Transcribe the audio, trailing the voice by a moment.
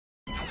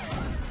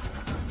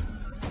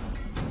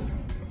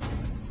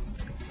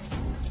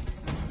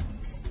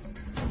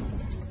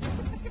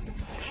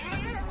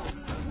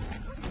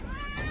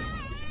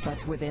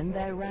But within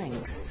their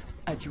ranks,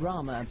 a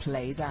drama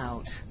plays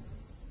out.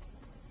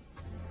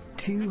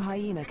 Two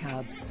hyena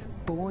cubs,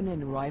 born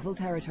in rival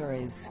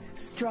territories,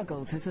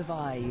 struggle to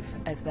survive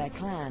as their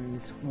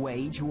clans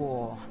wage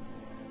war.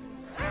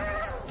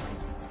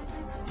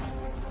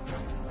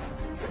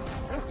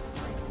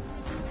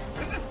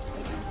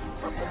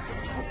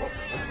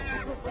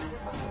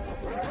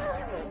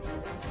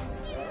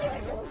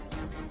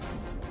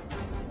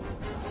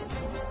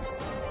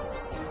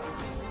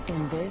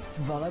 In this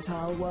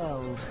volatile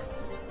world,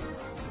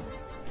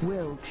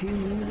 will two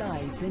new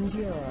lives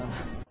endure?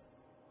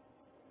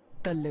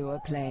 The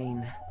Lua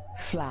Plain,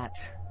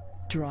 flat,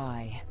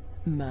 dry,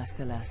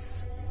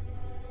 merciless.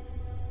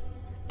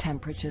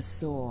 Temperatures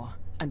soar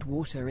and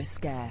water is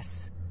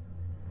scarce.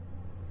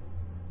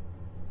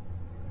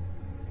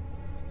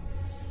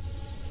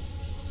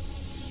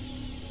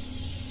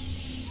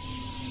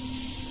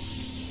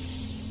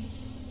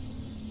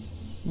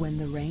 When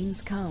the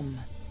rains come,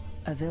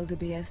 a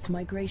wildebeest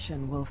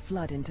migration will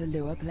flood into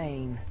Lua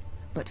Plain,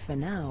 but for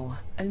now,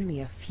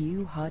 only a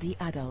few hardy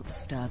adults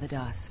stir the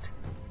dust.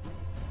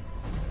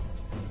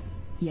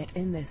 Yet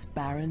in this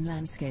barren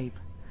landscape,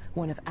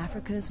 one of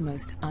Africa's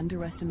most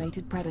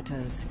underestimated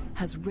predators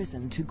has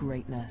risen to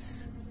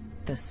greatness: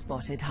 the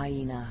spotted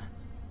hyena.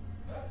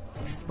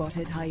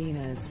 Spotted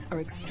hyenas are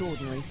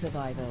extraordinary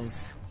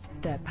survivors.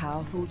 Their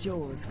powerful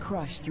jaws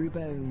crush through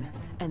bone,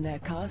 and their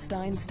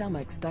cast-iron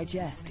stomachs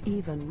digest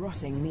even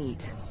rotting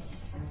meat.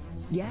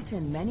 Yet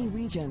in many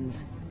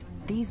regions,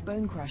 these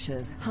bone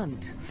crushers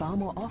hunt far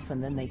more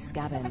often than they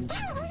scavenge.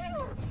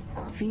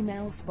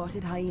 Female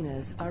spotted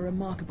hyenas are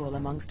remarkable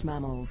amongst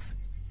mammals.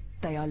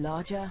 They are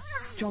larger,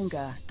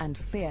 stronger, and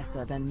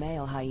fiercer than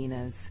male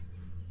hyenas.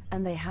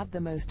 And they have the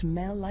most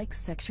male-like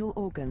sexual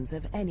organs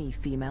of any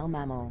female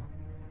mammal.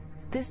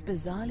 This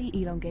bizarrely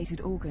elongated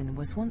organ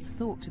was once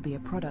thought to be a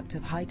product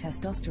of high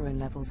testosterone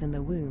levels in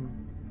the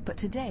womb, but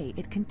today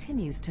it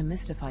continues to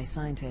mystify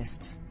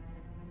scientists.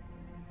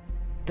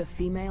 The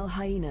female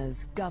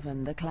hyenas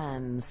govern the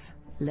clans,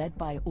 led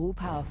by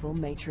all-powerful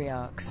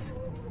matriarchs.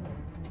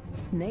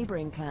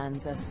 Neighboring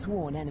clans are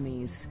sworn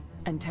enemies,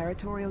 and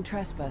territorial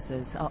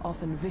trespassers are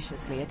often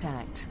viciously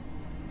attacked.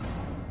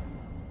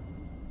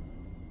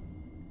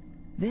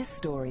 This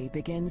story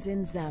begins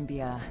in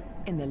Zambia,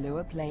 in the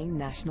Lua Plain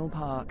National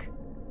Park,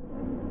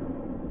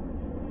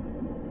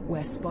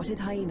 where spotted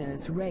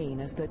hyenas reign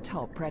as the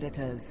top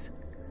predators.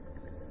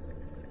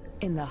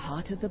 In the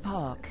heart of the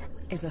park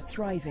is a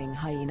thriving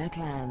hyena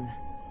clan.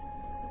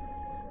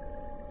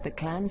 The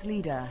clan's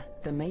leader,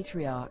 the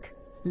matriarch,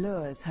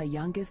 lures her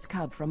youngest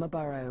cub from a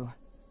burrow.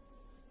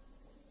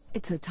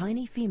 It's a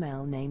tiny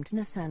female named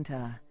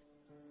Nasanta,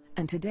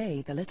 and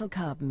today the little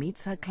cub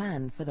meets her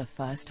clan for the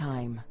first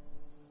time.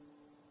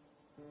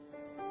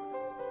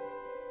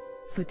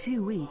 For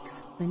 2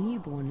 weeks, the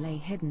newborn lay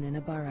hidden in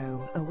a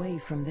burrow away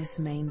from this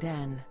main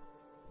den,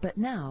 but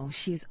now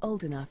she is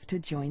old enough to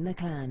join the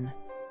clan.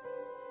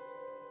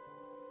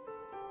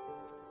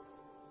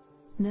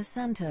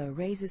 Nasanta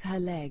raises her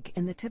leg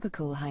in the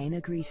typical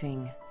hyena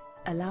greeting,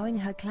 allowing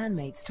her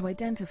clanmates to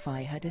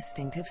identify her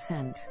distinctive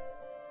scent.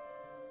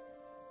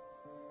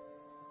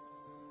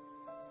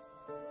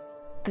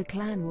 The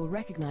clan will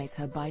recognize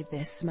her by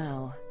this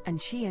smell,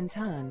 and she in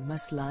turn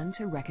must learn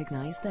to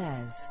recognize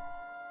theirs.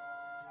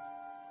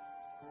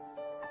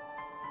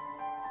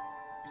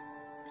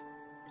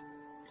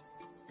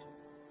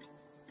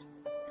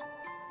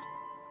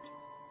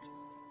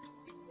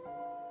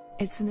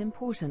 It's an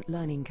important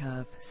learning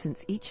curve,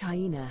 since each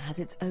hyena has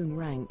its own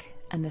rank,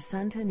 and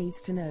Nasanta needs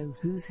to know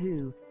who's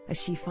who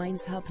as she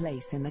finds her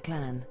place in the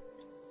clan.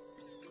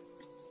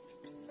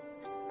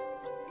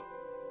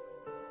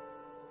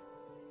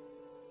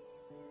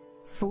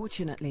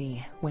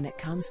 Fortunately, when it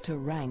comes to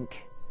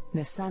rank,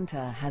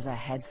 Nasanta has a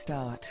head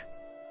start.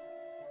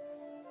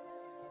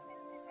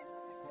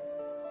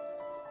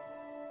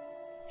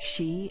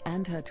 She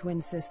and her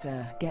twin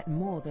sister get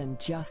more than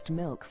just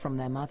milk from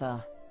their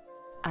mother.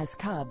 As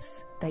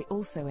cubs, they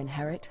also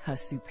inherit her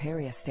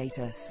superior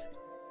status.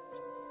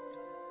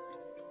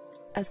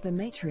 As the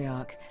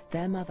matriarch,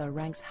 their mother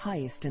ranks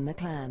highest in the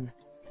clan,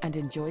 and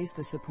enjoys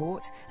the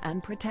support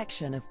and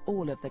protection of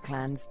all of the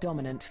clan's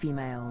dominant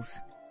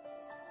females.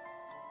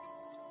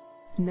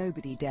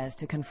 Nobody dares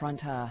to confront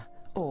her,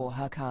 or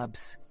her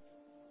cubs.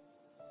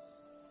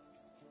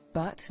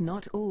 But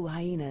not all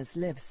hyenas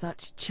live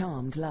such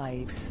charmed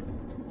lives.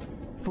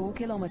 4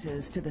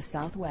 kilometers to the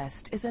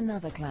southwest is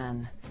another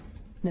clan,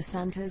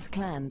 Nasanta's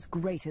clan's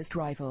greatest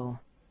rival.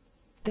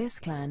 This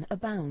clan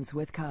abounds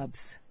with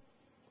cubs.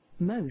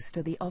 Most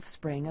are the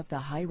offspring of the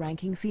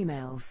high-ranking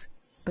females,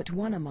 but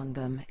one among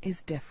them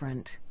is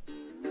different.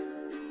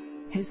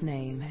 His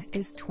name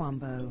is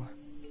Twambo,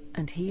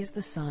 and he is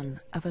the son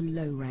of a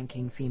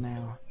low-ranking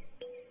female.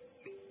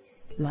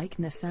 Like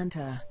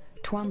Nasanta,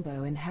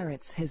 Twambo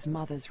inherits his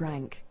mother's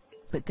rank,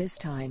 but this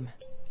time,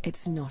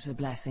 it's not a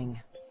blessing.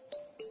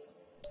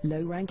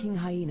 Low-ranking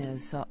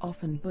hyenas are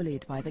often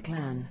bullied by the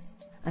clan,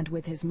 and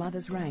with his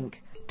mother's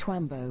rank,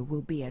 Twambo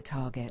will be a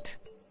target.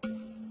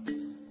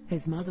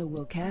 His mother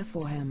will care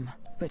for him,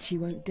 but she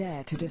won't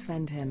dare to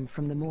defend him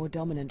from the more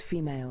dominant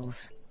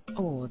females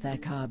or their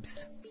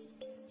cubs.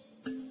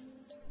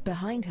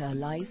 Behind her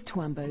lies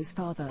Twambo's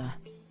father.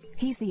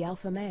 He's the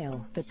alpha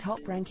male, the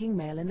top-ranking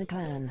male in the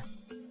clan.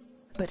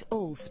 But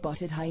all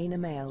spotted hyena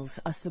males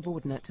are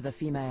subordinate to the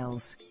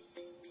females.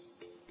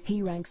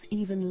 He ranks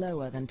even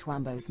lower than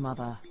Twambo's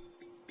mother.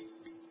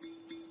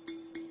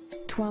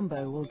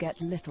 Twambo will get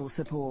little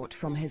support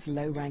from his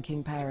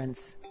low-ranking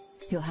parents.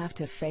 He'll have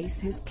to face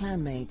his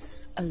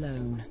clanmates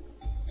alone.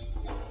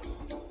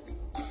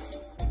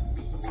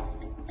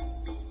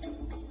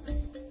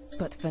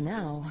 But for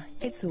now,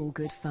 it's all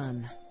good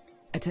fun.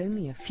 At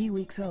only a few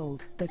weeks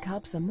old, the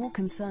cubs are more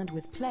concerned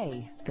with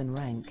play than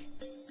rank.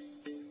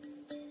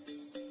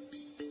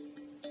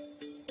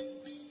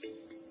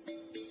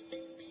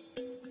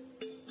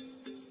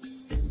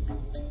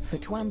 For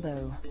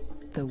Twambo,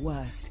 the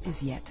worst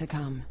is yet to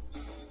come.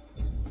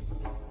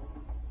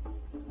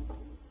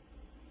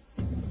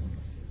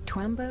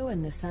 Twambo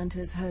and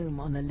Nasanta's home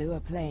on the Lua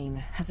Plain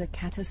has a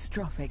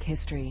catastrophic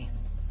history.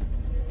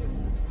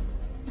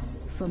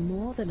 For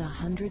more than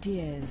 100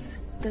 years,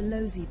 the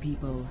Lozi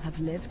people have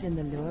lived in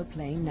the Lua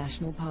Plain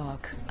National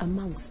Park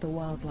amongst the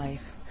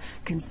wildlife,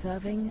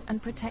 conserving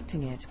and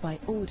protecting it by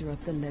order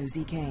of the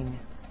Lozi King.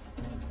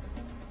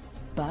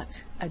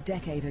 But a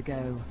decade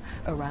ago,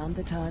 around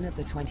the turn of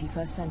the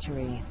 21st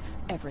century,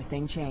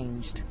 everything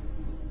changed.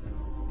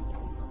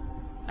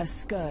 A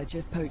scourge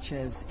of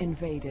poachers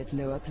invaded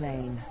Lua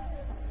Plain.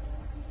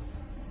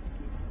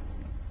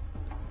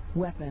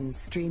 Weapons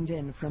streamed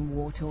in from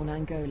war-torn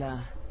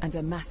Angola, and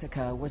a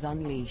massacre was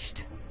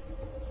unleashed.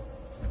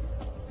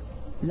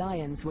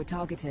 Lions were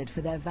targeted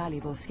for their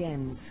valuable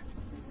skins,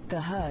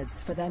 the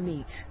herds for their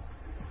meat.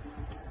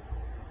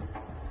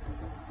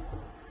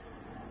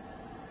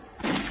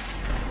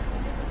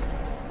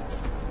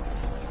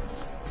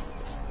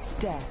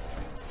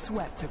 Death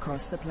swept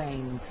across the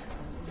plains.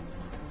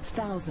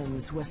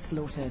 Thousands were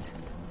slaughtered.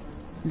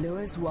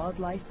 Lua's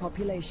wildlife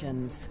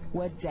populations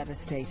were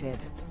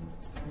devastated.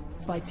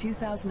 By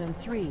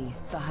 2003,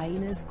 the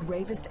hyena's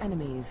gravest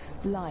enemies,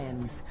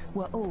 lions,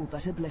 were all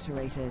but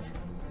obliterated.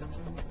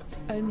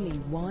 Only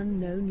one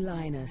known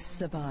lioness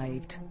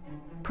survived,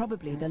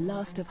 probably the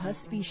last of her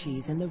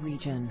species in the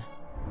region.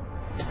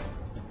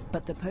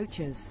 But the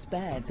poachers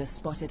spared the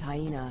spotted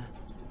hyena.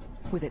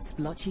 With its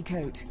blotchy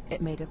coat,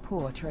 it made a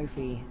poor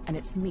trophy, and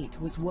its meat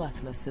was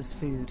worthless as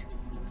food.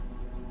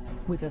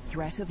 With the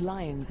threat of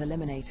lions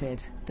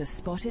eliminated, the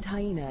spotted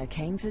hyena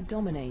came to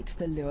dominate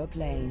the Lua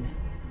Plain.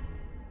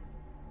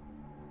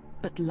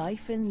 But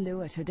life in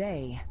Lua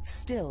today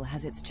still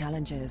has its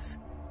challenges.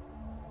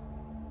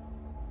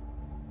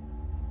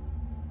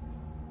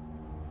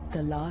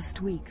 The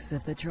last weeks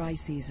of the dry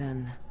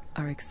season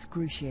are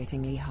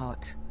excruciatingly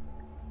hot.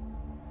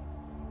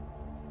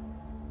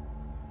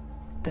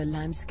 The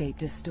landscape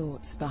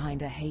distorts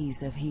behind a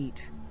haze of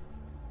heat.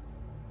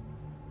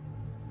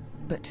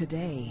 But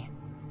today,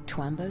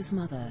 Twambo's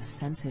mother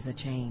senses a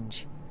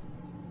change.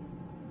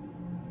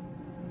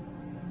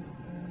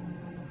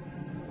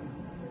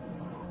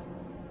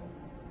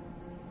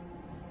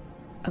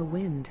 A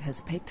wind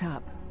has picked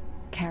up,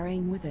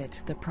 carrying with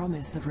it the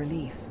promise of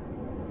relief.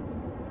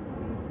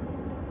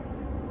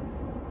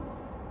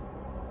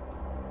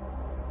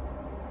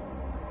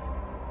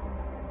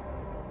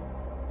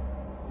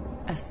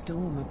 A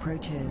storm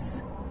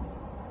approaches.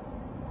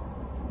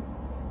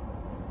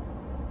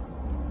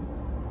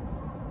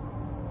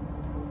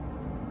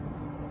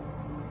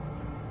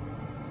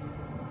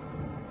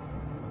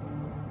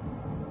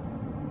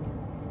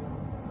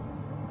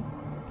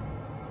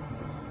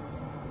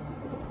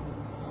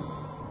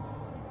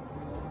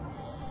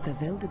 The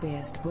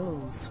wildebeest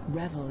bulls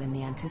revel in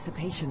the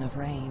anticipation of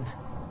rain.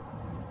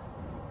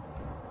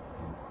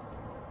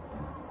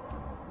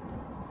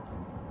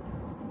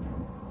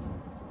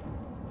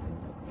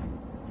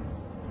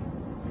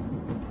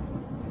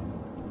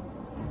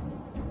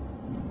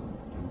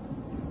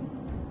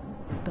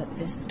 But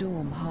this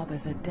storm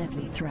harbors a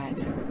deadly threat.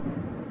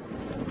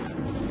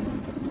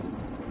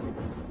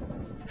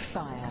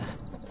 Fire.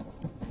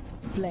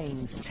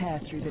 Flames tear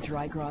through the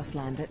dry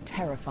grassland at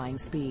terrifying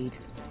speed,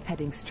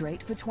 heading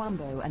straight for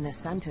Twambo and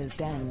Nasanta's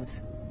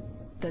dens.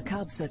 The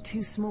cubs are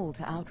too small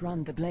to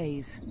outrun the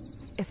blaze.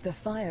 If the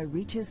fire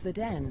reaches the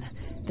den,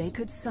 they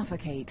could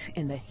suffocate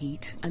in the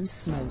heat and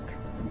smoke.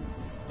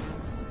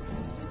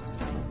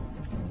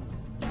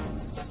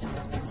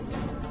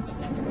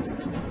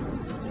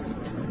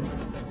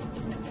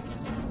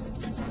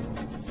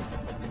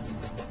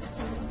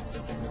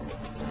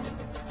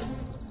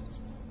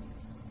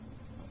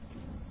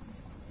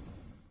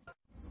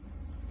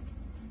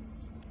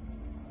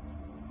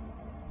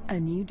 A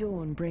new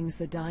dawn brings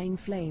the dying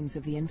flames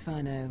of the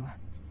inferno.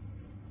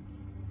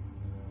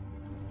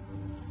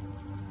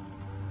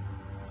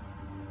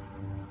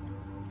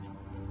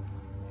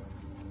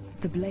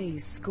 The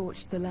blaze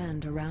scorched the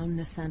land around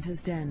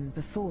Nasanta's den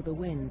before the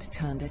wind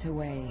turned it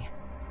away.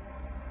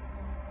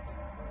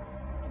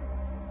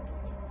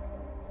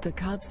 The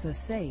cubs are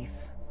safe,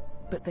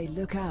 but they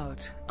look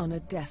out on a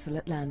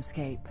desolate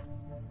landscape.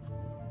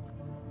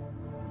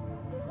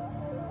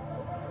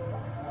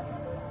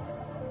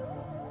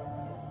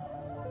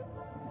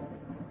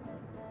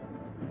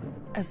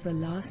 As the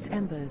last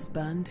embers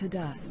burn to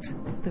dust,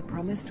 the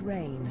promised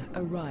rain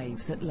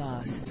arrives at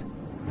last.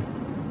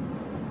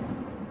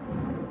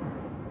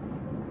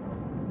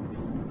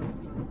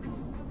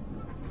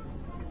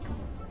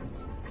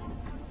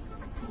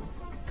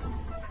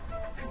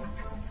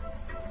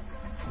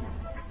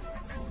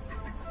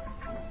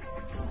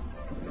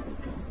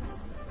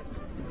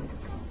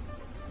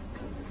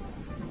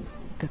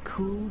 The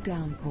cool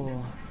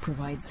downpour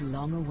provides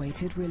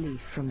long-awaited relief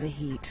from the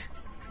heat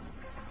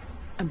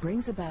and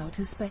brings about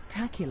a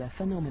spectacular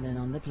phenomenon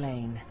on the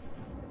plain.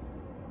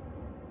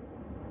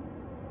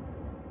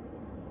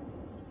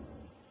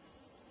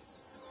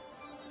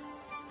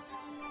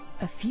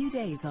 A few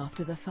days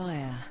after the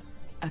fire,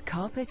 a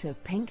carpet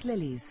of pink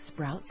lilies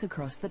sprouts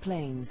across the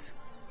plains.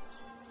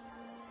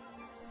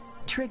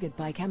 Triggered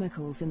by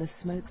chemicals in the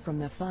smoke from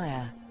the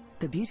fire,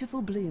 the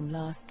beautiful bloom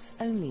lasts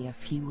only a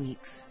few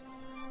weeks.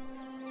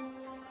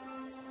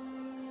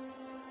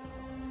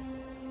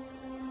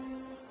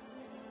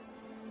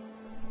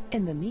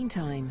 In the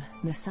meantime,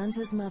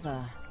 Nasanta's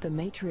mother, the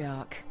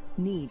matriarch,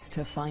 needs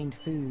to find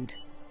food.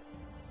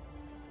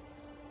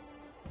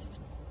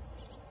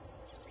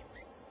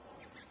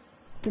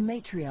 The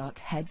matriarch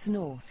heads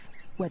north,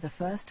 where the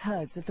first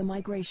herds of the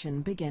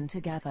migration begin to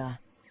gather,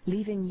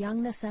 leaving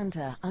young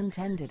Nasanta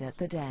untended at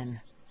the den.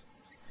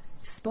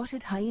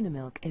 Spotted hyena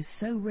milk is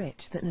so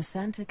rich that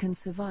Nasanta can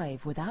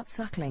survive without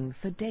suckling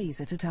for days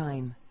at a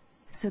time,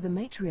 so the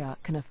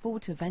matriarch can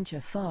afford to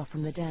venture far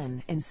from the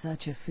den in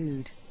search of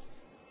food.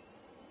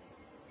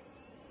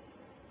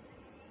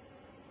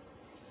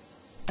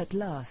 At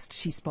last,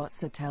 she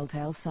spots a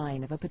telltale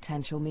sign of a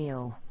potential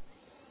meal.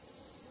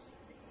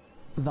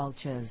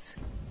 Vultures.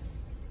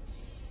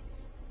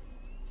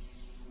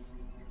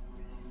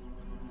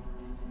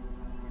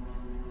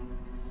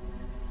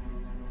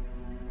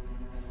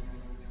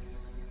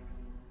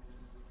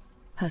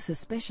 Her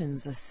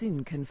suspicions are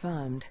soon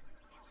confirmed.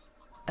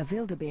 A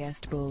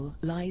wildebeest bull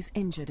lies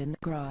injured in the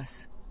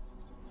grass.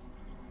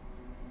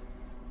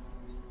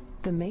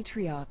 The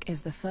matriarch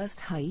is the first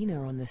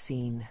hyena on the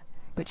scene,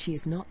 but she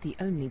is not the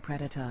only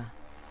predator.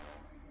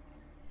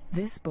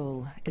 This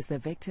bull is the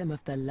victim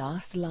of the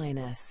last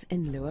lioness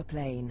in Lua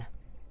Plain.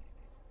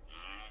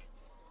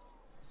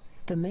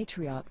 The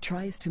matriarch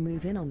tries to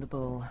move in on the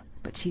bull,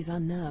 but she's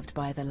unnerved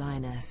by the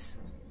lioness.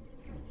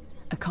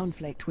 A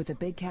conflict with a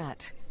big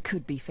cat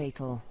could be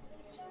fatal.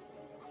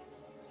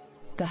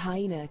 The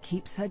hyena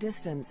keeps her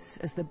distance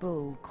as the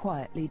bull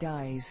quietly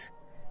dies,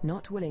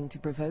 not willing to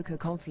provoke a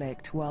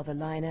conflict while the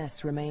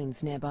lioness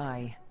remains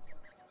nearby.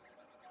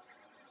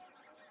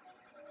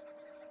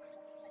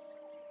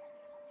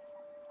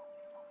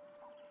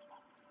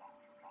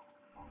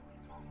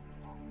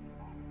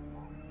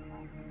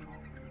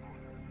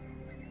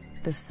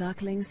 The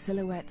circling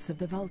silhouettes of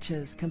the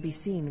vultures can be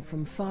seen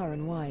from far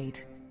and wide,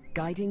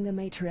 guiding the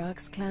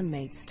matriarch's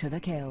clanmates to the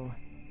kill.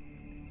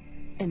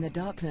 In the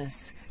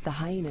darkness, the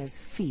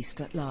hyenas feast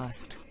at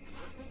last.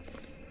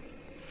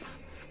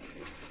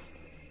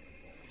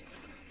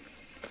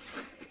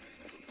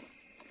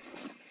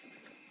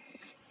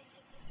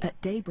 At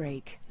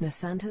daybreak,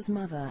 Nasanta's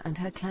mother and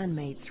her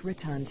clanmates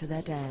return to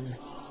their den.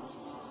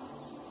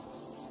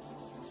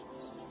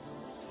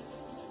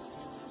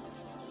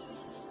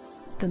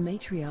 The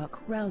matriarch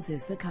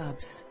rouses the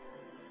cubs.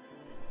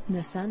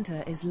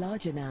 Nasanta is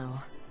larger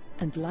now,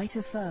 and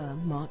lighter fur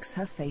marks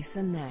her face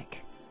and neck.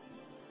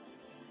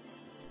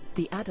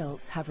 The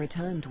adults have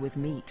returned with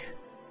meat,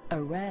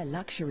 a rare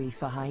luxury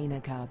for hyena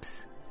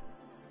cubs.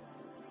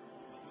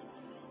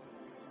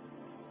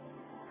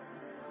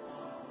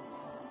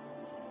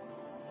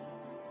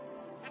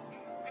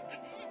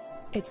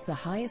 It's the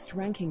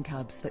highest-ranking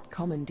cubs that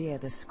commandeer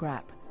the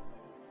scrap.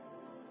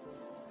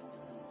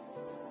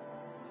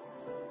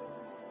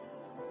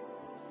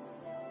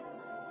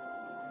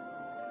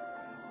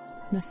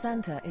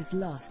 Nasanta is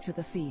lost to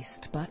the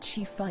feast, but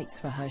she fights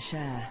for her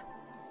share.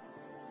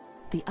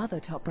 The other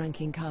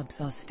top-ranking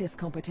cubs are stiff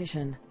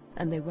competition,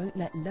 and they won't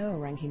let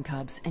lower-ranking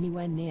cubs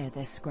anywhere near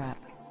this scrap.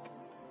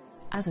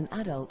 As an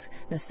adult,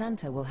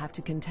 Nasanta will have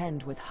to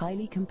contend with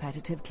highly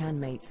competitive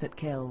clanmates at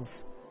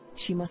kills.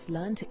 She must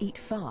learn to eat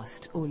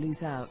fast or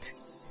lose out,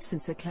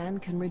 since a clan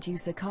can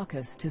reduce a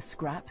carcass to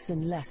scraps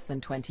in less than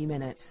 20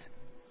 minutes.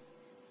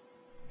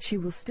 She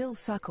will still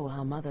suckle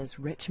her mother's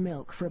rich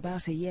milk for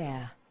about a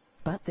year,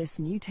 but this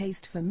new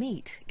taste for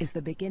meat is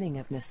the beginning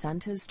of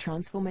Nasanta's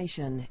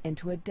transformation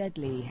into a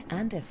deadly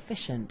and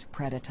efficient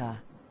predator.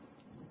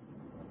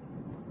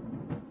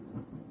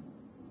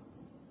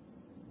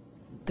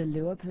 The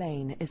Lua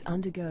Plain is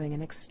undergoing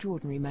an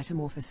extraordinary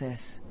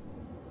metamorphosis.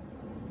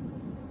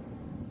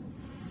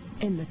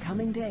 In the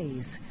coming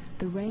days,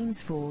 the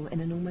rains fall in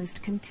an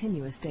almost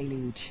continuous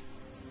deluge,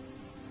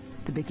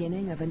 the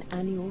beginning of an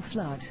annual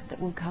flood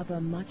that will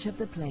cover much of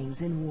the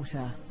plains in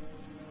water.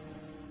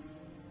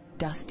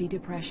 Dusty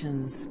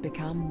depressions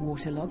become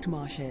waterlogged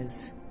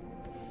marshes,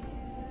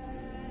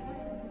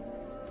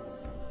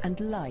 and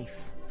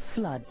life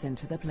floods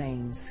into the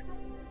plains.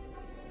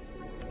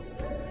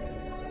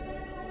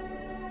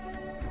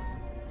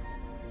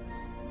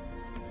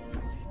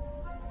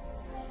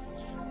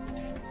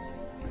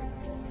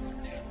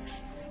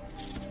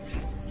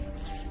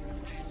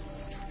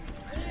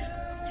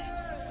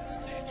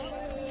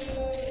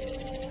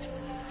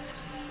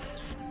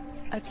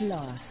 At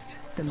last,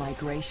 the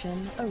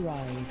migration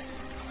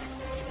arrives.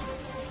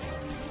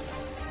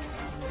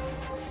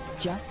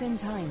 Just in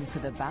time for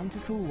the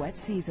bountiful wet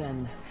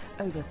season,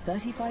 over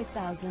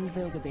 35,000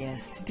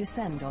 wildebeest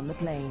descend on the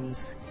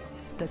plains,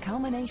 the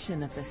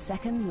culmination of the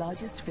second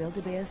largest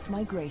wildebeest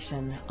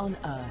migration on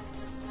Earth.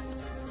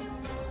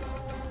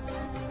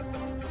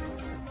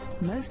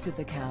 Most of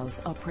the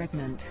cows are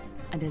pregnant,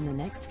 and in the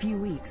next few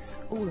weeks,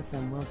 all of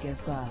them will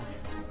give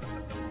birth.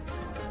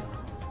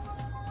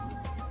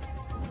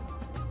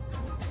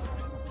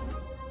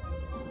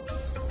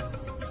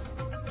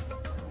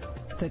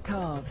 The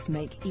calves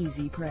make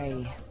easy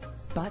prey,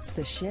 but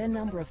the sheer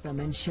number of them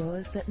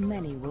ensures that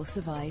many will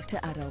survive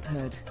to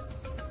adulthood.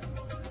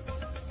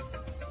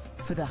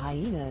 For the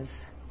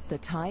hyenas, the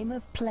time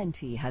of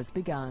plenty has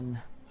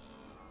begun.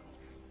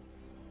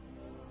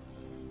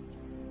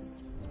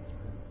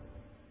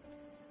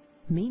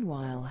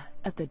 Meanwhile,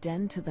 at the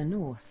den to the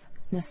north,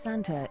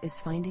 Nasanta is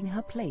finding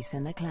her place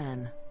in the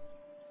clan.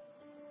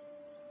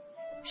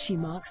 She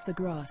marks the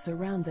grass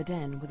around the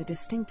den with a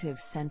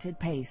distinctive scented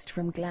paste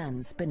from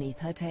glands beneath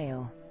her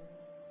tail.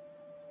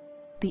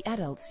 The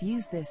adults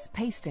use this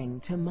pasting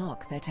to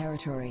mark their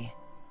territory.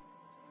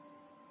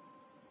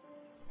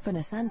 For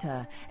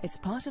Nasanta, it's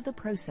part of the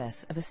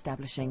process of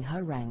establishing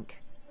her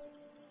rank.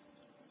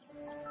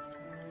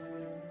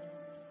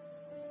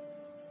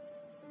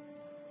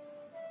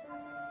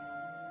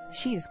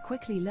 She is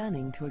quickly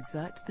learning to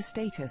exert the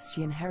status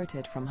she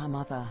inherited from her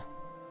mother.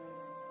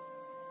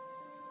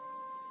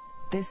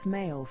 This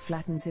male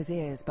flattens his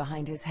ears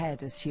behind his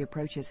head as she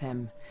approaches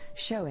him,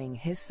 showing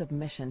his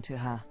submission to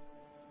her.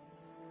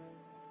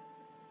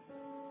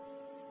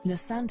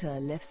 Nasanta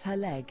lifts her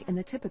leg in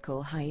the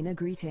typical hyena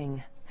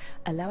greeting,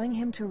 allowing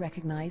him to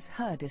recognize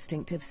her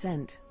distinctive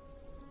scent.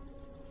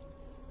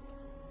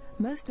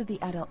 Most of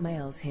the adult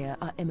males here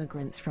are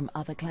immigrants from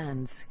other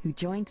clans who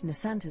joined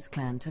Nasanta's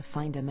clan to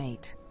find a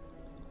mate.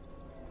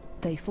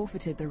 They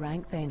forfeited the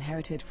rank they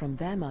inherited from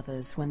their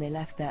mothers when they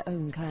left their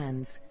own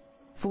clans,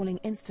 falling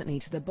instantly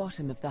to the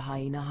bottom of the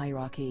hyena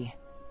hierarchy.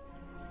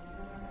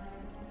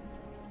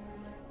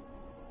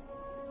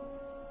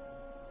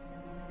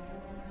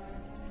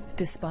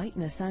 Despite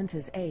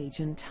Nasanta's age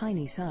and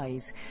tiny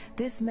size,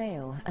 this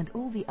male and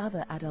all the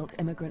other adult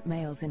immigrant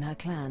males in her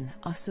clan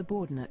are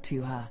subordinate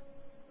to her.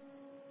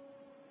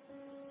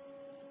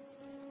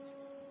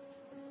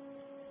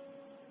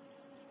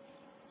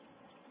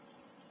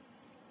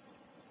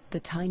 The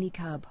tiny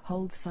cub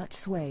holds such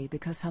sway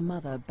because her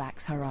mother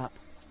backs her up.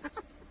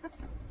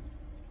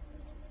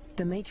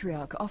 The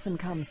matriarch often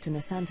comes to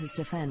Nasanta's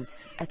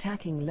defense,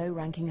 attacking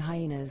low-ranking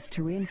hyenas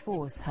to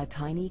reinforce her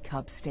tiny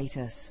cub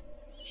status.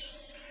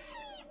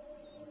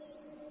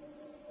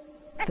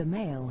 The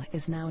male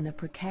is now in a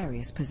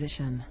precarious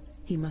position.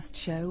 He must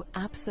show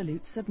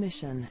absolute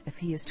submission if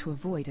he is to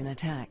avoid an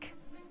attack.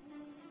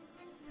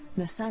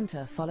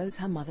 Nasanta follows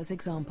her mother's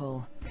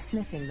example,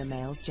 sniffing the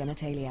male's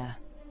genitalia.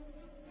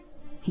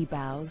 He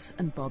bows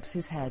and bobs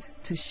his head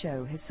to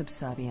show his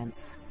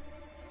subservience.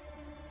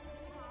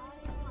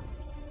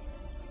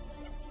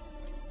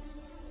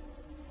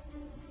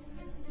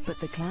 But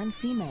the clan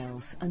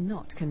females are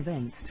not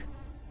convinced.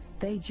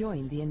 They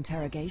join the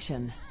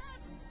interrogation.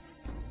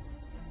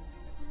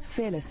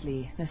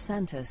 Fearlessly,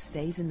 Nasanta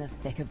stays in the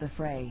thick of the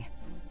fray.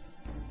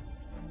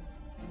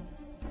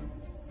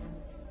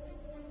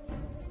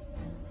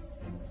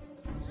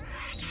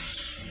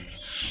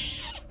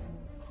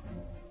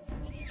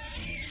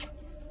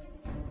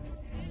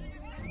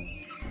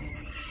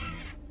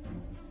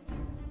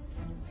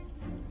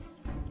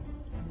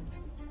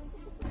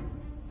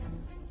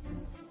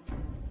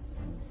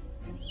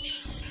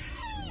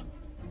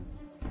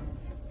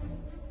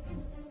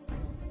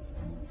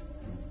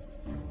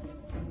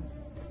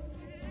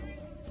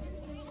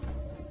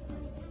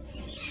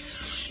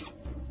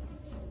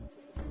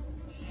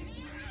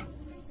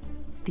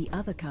 The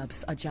other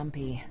cubs are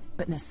jumpy,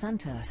 but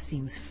Nasanta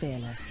seems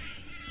fearless.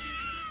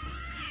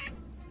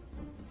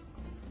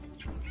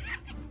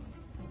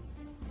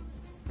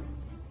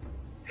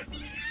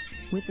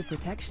 With the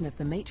protection of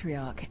the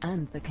matriarch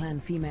and the clan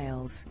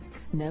females,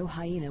 no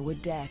hyena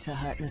would dare to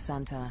hurt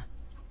Nasanta.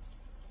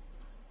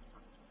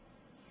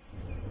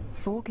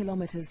 4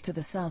 kilometers to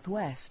the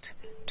southwest,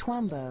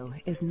 Twambo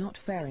is not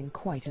faring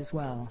quite as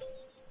well.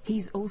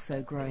 He's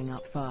also growing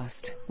up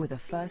fast, with the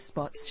first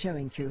spots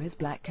showing through his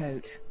black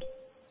coat.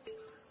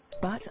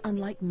 But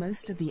unlike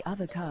most of the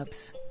other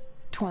cubs,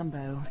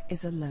 Twambo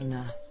is a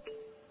loner.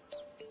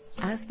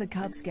 As the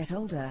cubs get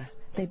older,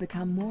 they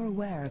become more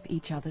aware of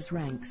each other's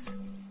ranks.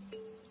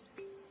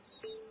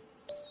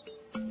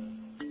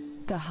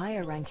 The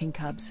higher-ranking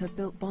cubs have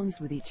built bonds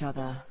with each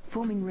other,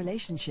 forming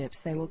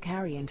relationships they will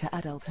carry into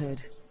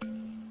adulthood.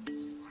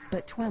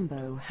 But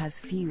Twambo has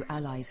few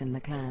allies in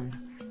the clan.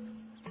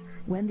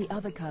 When the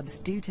other cubs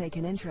do take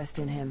an interest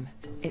in him,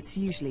 it's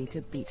usually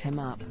to beat him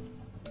up.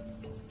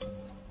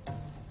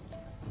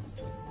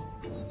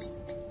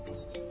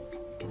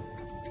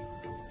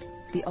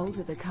 The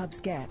older the cubs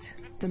get,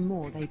 the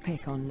more they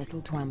pick on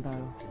little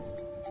Twambo.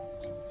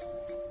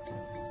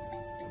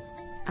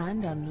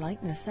 And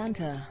unlike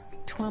Nasanta,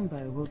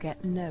 Twambo will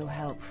get no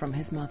help from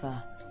his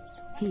mother.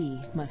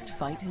 He must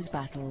fight his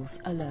battles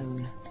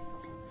alone.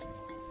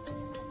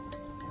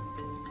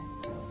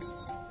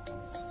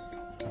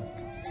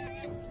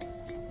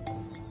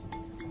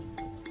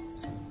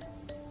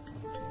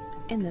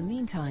 In the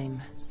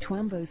meantime,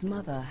 Twambo's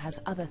mother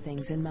has other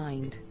things in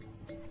mind.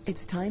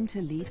 It's time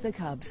to leave the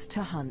cubs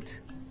to hunt.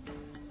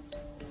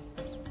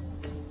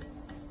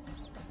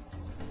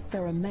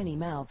 There are many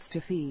mouths to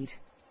feed.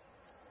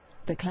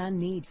 The clan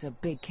needs a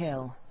big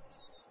kill.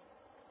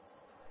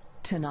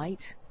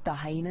 Tonight, the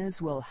hyenas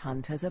will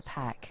hunt as a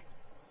pack.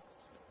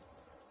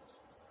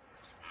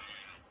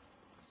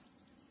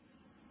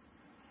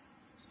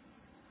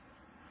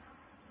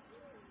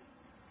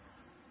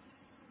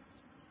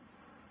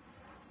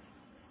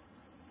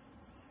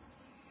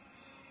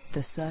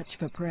 The search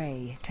for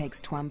prey takes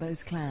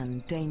Twambo's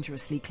clan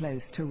dangerously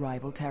close to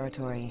rival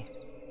territory.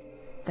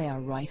 They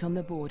are right on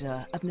the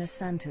border of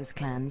Nasanta's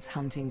clan's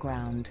hunting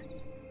ground.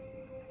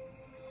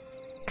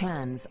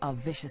 Clans are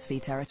viciously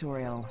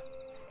territorial.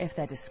 If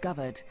they're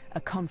discovered, a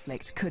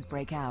conflict could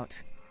break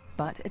out,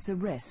 but it's a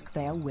risk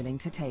they are willing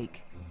to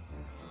take.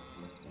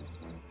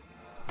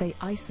 They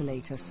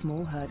isolate a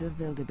small herd of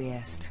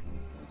wildebeest,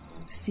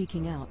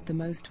 seeking out the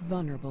most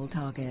vulnerable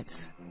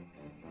targets.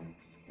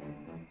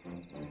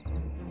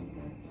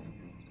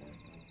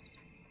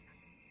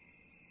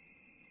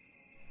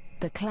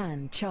 The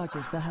clan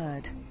charges the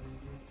herd.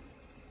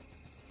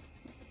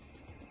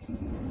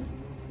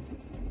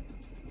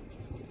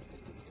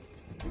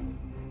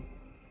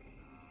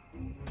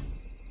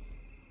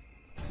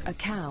 A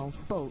cow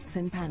bolts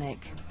in panic.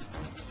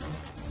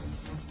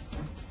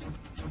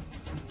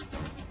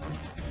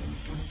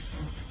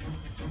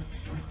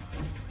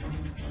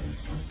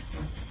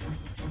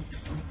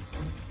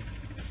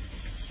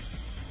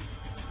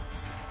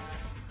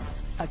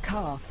 A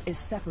calf is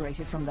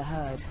separated from the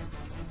herd.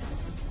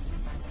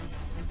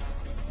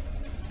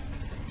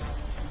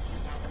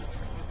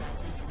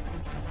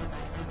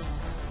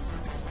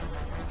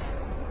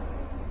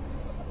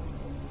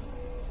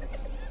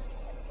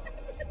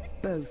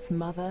 Both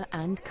mother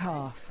and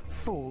calf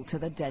fall to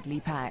the deadly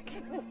pack.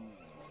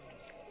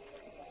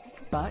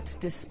 But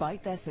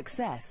despite their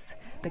success,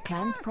 the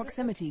clan's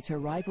proximity to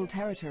rival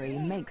territory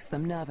makes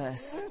them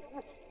nervous.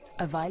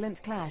 A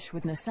violent clash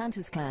with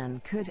Nasanta's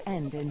clan could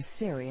end in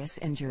serious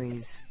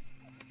injuries.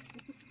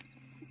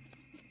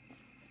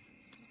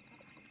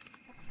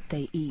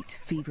 They eat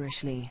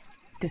feverishly,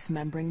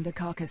 dismembering the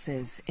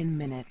carcasses in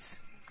minutes.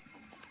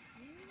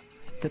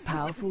 The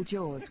powerful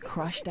jaws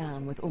crush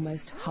down with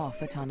almost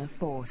half a ton of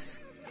force,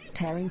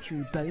 tearing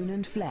through bone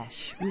and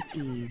flesh with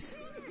ease.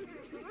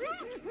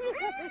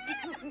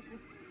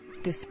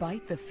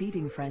 Despite the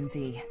feeding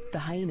frenzy, the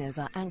hyenas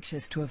are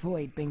anxious to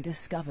avoid being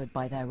discovered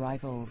by their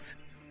rivals.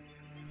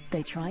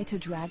 They try to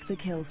drag the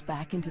kills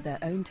back into their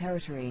own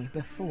territory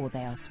before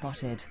they are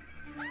spotted.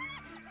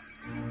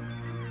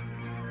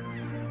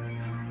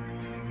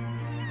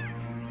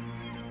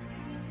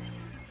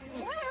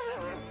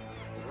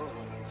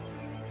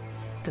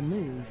 The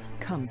move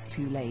comes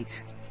too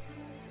late.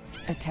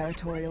 A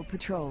territorial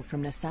patrol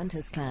from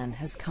Nasanta's clan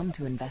has come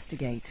to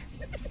investigate.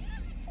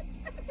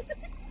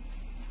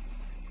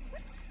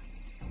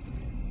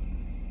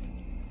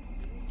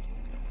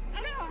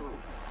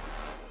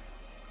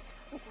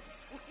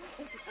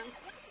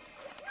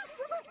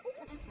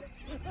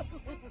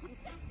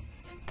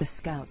 The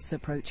scouts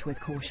approach with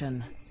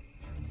caution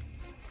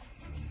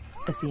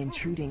as the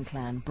intruding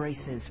clan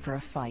braces for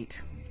a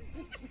fight.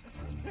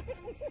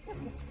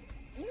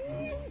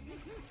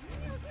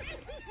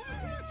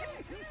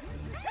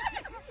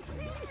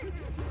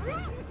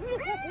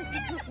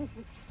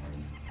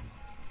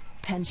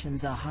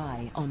 Tensions are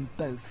high on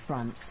both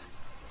fronts.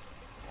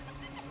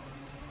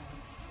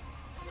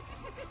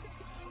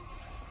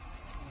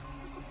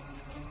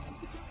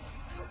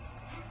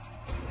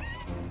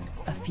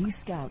 A few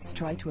scouts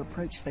try to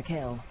approach the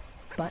kill,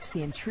 but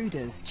the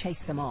intruders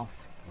chase them off.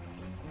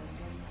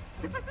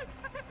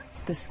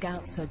 The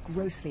scouts are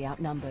grossly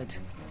outnumbered.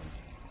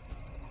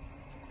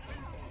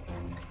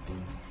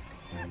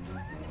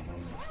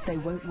 They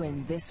won't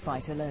win this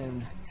fight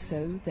alone,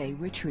 so they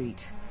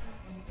retreat.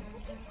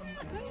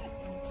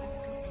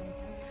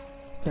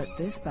 But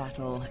this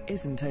battle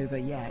isn't over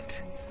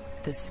yet.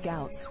 The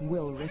scouts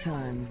will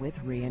return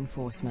with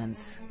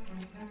reinforcements.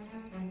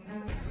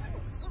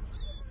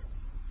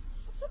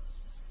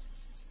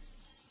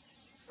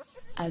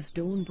 As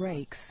dawn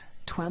breaks,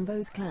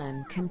 Twambo's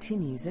clan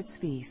continues its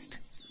feast.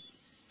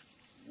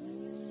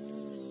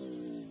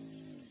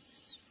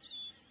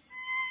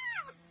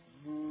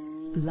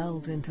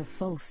 Lulled into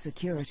false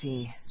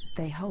security,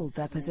 they hold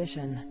their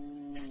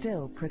position,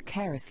 still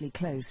precariously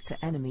close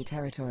to enemy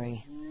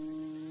territory.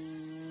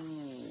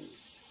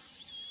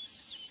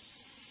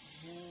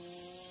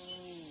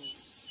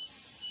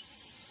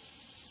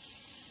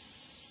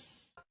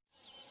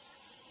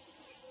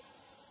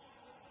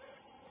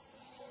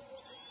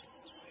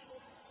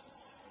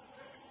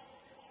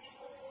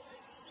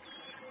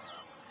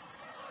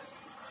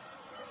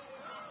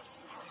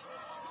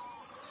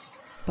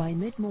 By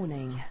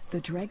mid-morning, the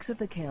dregs of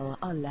the kill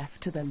are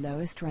left to the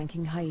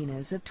lowest-ranking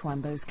hyenas of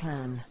Twambo's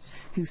clan,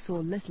 who saw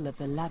little of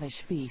the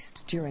lavish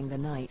feast during the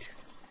night.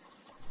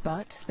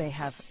 But they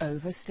have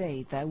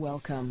overstayed their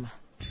welcome.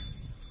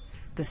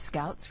 The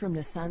scouts from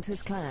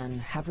Nasanta's clan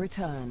have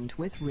returned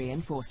with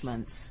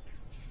reinforcements.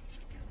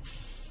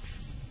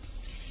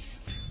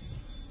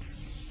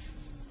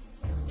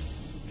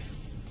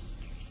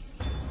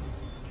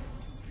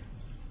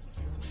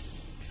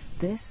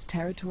 This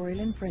territorial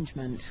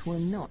infringement will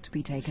not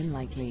be taken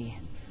lightly.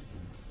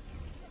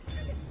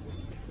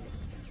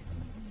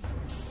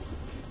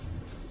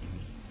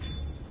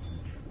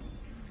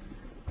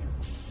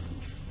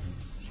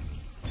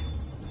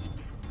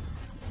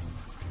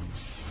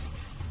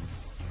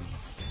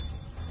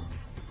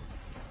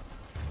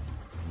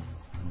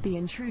 The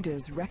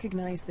intruders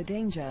recognize the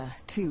danger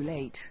too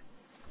late.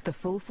 The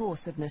full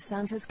force of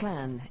Nasanta's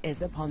clan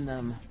is upon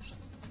them.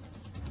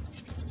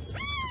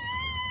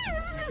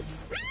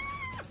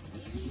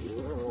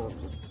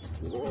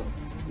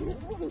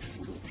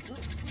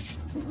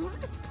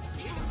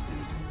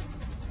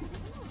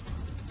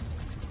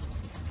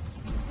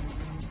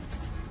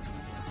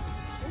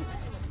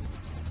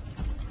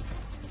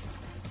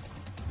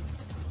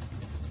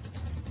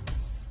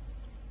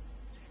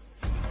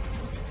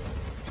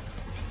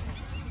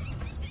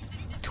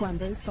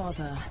 Twambo's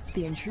father,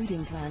 the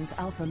intruding clan's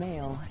alpha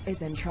male,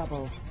 is in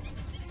trouble.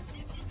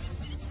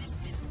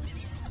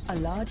 A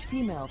large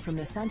female from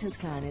Nasanta's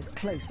clan is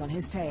close on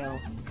his tail.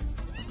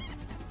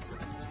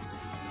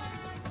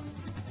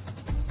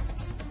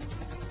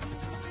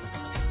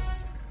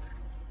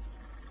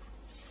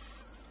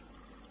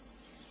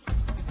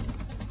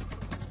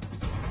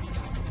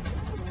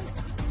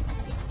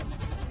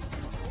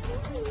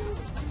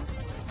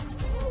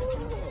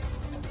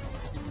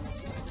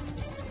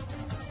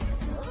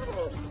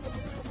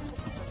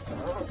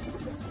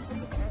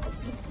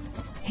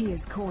 He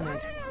is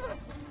cornered.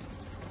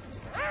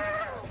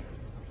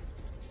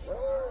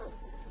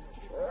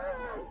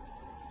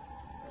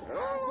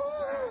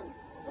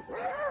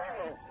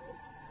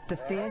 The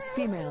fierce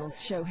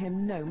females show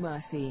him no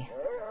mercy.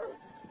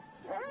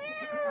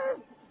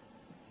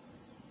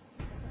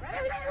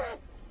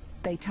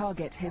 They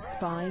target his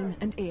spine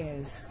and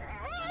ears.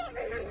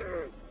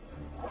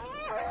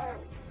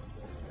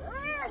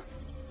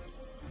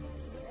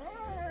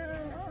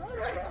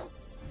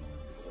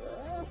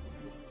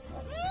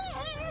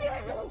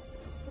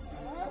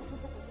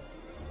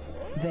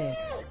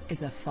 This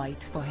is a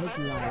fight for his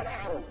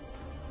life.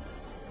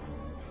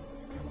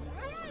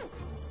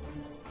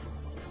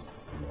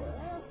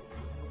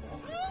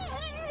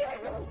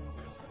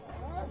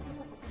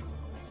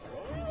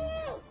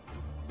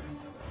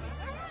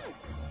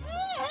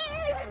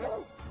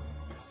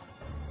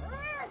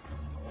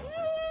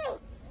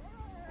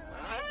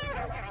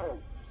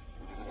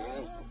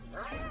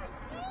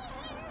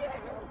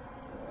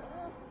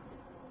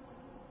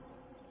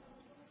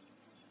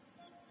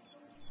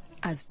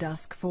 As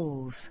dusk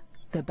falls,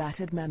 the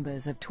battered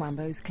members of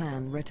Twambo's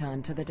clan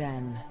return to the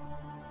den.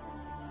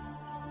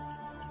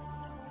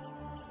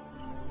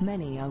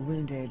 Many are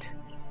wounded,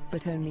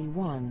 but only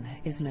one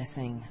is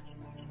missing: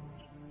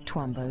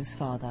 Twambo's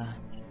father.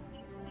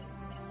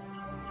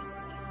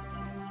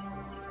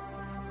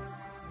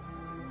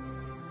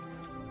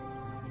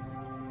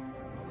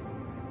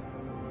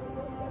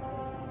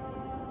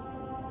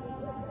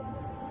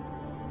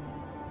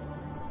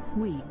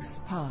 Weeks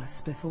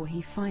pass before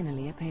he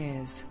finally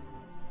appears,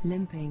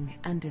 limping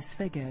and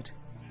disfigured,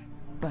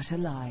 but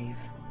alive.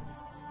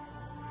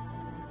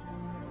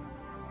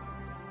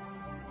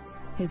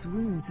 His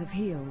wounds have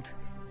healed,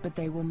 but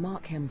they will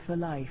mark him for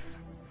life.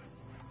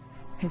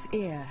 His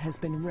ear has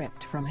been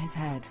ripped from his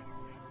head.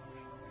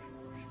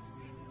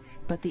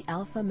 But the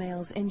alpha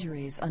male's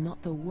injuries are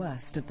not the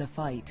worst of the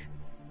fight.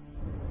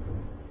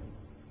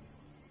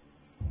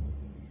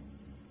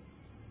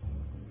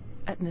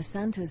 At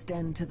Nasanta's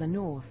den to the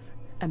north,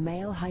 a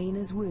male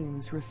hyena's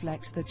wounds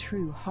reflect the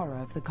true horror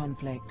of the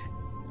conflict.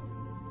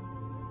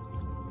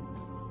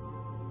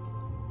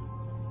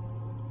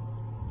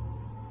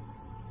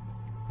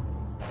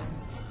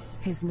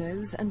 His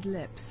nose and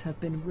lips have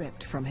been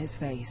ripped from his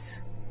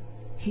face,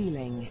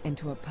 healing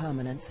into a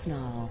permanent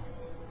snarl.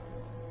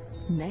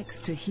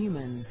 Next to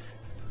humans,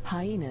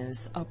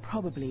 hyenas are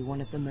probably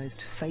one of the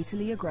most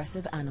fatally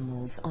aggressive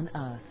animals on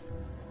Earth.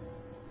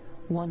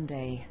 One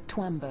day,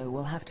 Twambo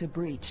will have to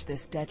breach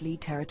this deadly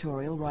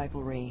territorial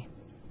rivalry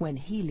when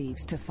he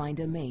leaves to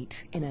find a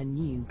mate in a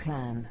new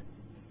clan.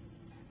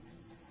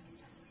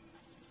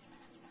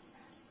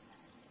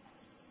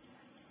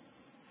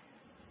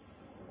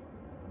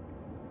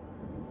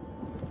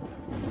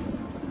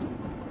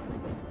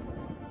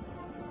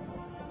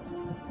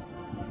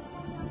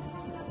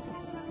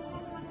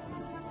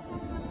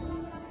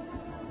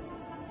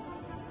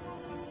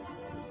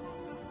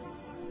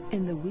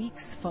 In the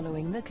weeks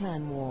following the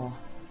clan war,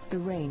 the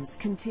rains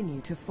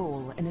continue to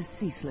fall in a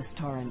ceaseless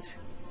torrent.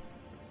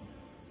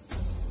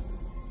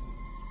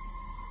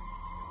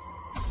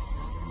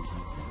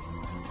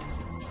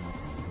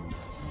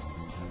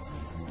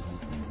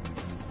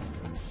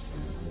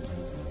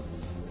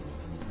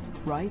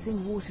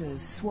 rising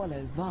waters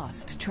swallow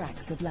vast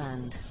tracts of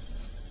land.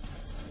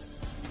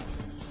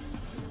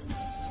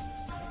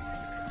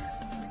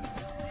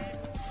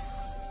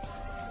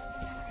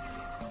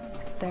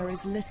 There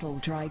is little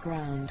dry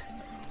ground,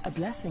 a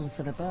blessing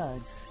for the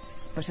birds,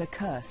 but a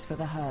curse for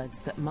the herds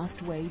that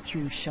must wade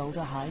through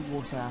shoulder-high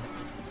water.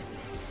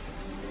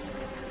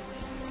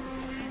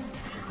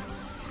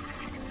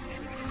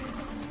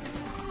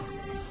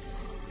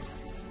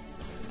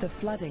 The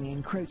flooding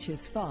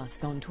encroaches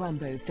fast on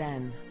Twambo's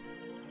den.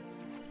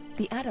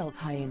 The adult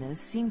hyenas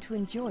seem to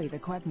enjoy the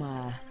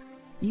quagmire,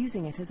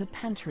 using it as a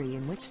pantry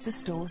in which to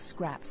store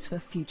scraps for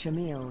future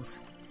meals.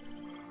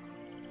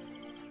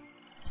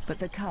 But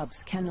the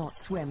cubs cannot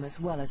swim as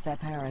well as their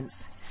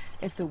parents.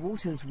 If the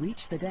waters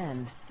reach the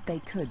den, they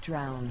could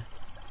drown.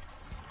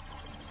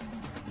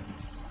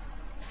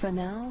 For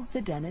now,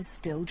 the den is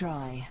still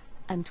dry,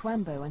 and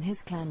Twambo and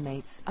his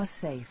clanmates are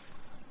safe.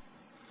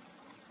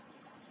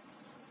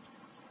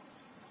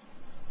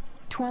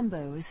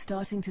 Twambo is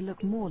starting to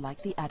look more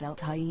like the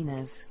adult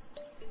hyenas.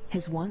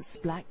 His once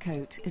black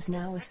coat is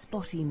now a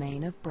spotty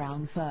mane of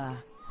brown fur,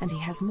 and he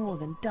has more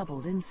than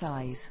doubled in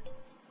size.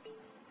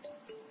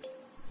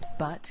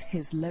 But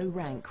his low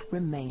rank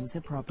remains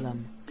a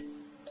problem.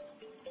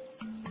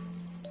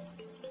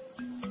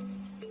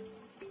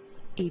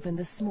 Even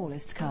the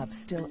smallest cubs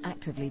still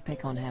actively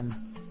pick on him.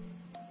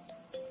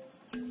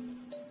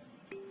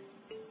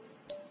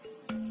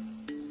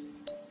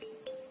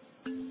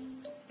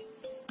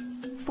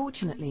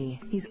 Fortunately,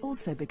 he's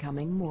also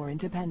becoming more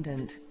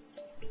independent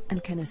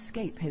and can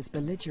escape his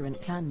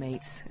belligerent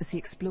clanmates as he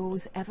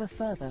explores ever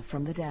further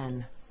from the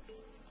den.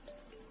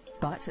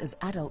 But as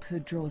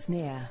adulthood draws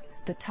near,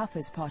 the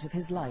toughest part of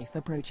his life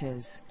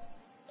approaches.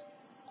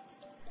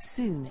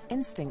 Soon,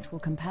 instinct will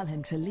compel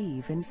him to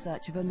leave in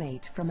search of a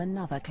mate from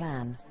another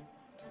clan.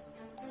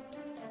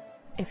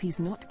 If he's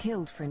not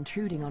killed for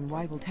intruding on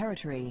rival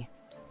territory,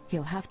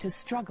 he'll have to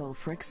struggle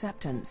for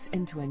acceptance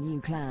into a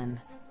new clan.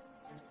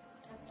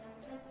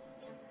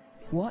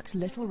 What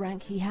little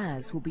rank he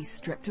has will be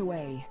stripped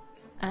away,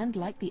 and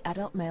like the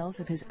adult males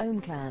of his own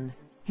clan,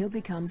 he'll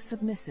become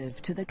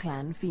submissive to the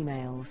clan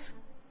females.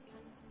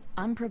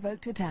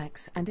 Unprovoked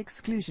attacks and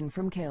exclusion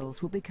from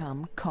kills will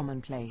become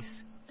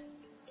commonplace.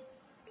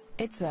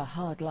 It's a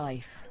hard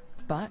life,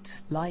 but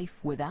life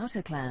without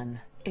a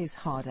clan is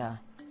harder.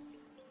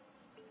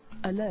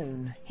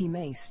 Alone, he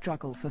may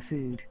struggle for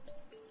food.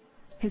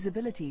 His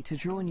ability to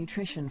draw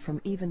nutrition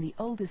from even the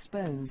oldest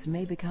bones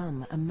may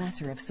become a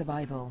matter of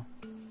survival.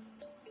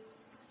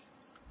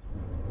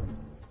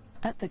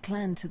 At the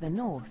clan to the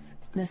north,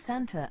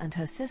 Nasanta and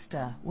her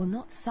sister will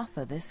not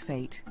suffer this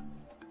fate.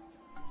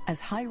 As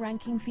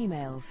high-ranking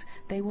females,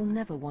 they will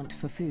never want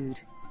for food.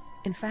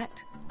 In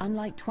fact,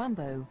 unlike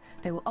Twambo,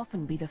 they will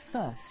often be the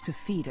first to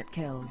feed at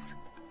kills.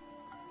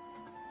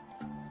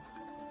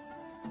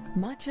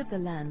 Much of the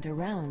land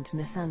around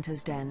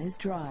Nasanta's den is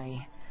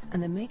dry,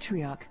 and the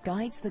matriarch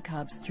guides the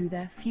cubs through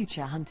their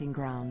future hunting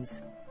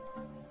grounds.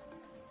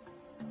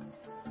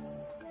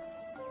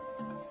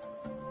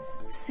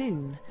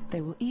 Soon, they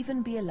will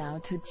even be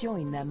allowed to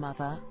join their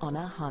mother on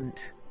a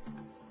hunt.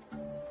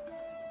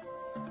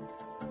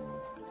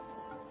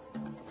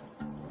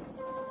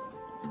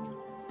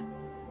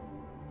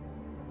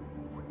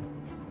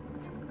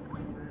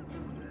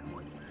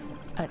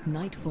 At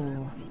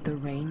nightfall, the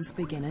rains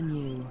begin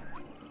anew.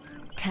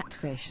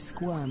 Catfish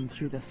squirm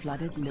through the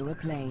flooded Lua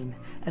Plain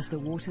as the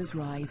waters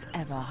rise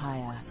ever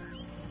higher.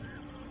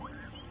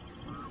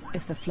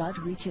 If the flood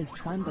reaches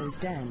Twambo's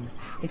den,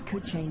 it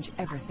could change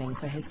everything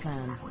for his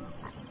clan.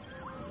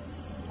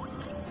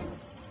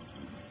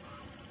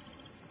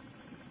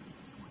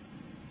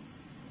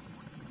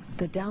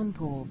 The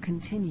downpour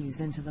continues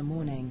into the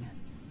morning.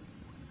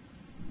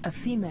 A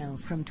female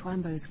from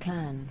Twambo's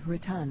clan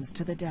returns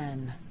to the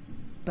den,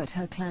 but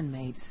her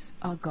clanmates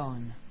are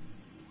gone.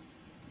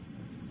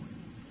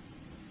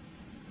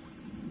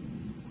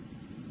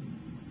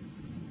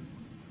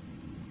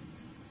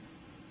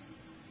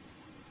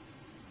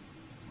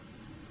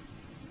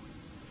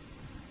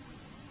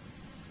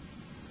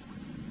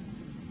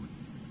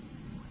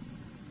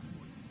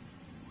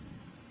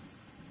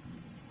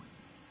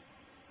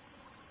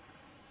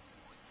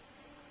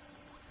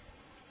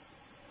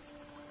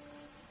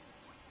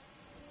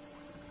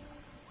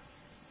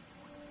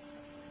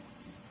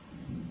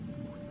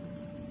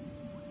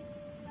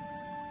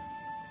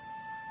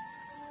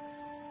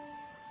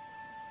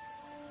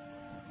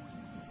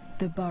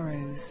 The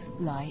burrows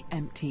lie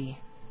empty.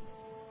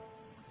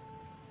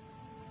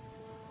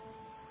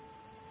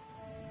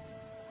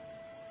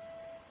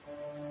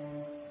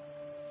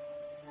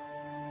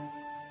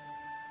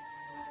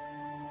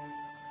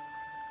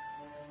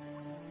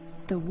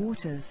 The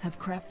waters have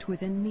crept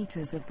within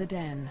meters of the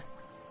den.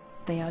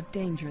 They are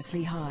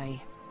dangerously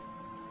high.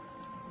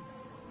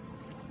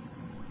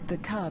 The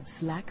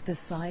cubs lack the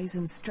size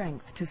and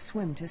strength to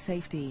swim to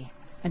safety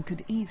and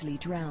could easily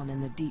drown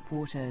in the deep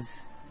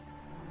waters.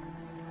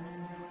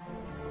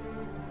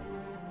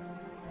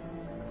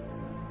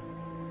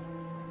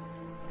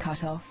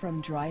 Cut off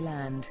from dry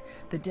land,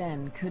 the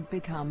den could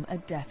become a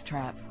death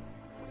trap.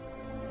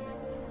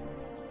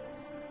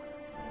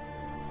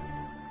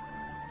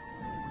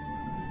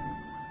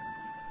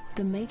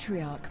 The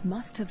matriarch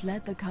must have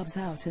led the cubs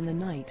out in the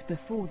night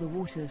before the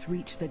waters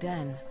reached the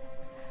den.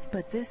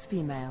 But this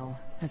female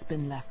has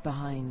been left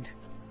behind.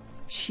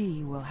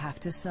 She will have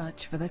to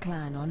search for the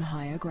clan on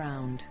higher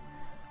ground,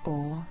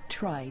 or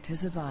try to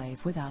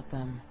survive without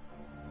them.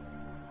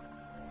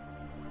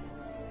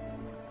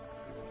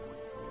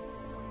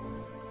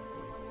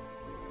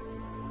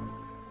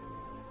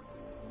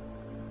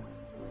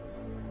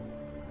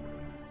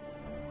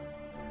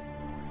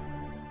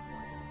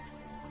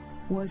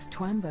 Was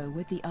Twambo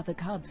with the other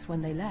cubs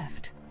when they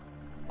left?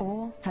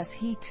 Or has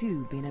he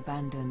too been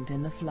abandoned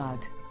in the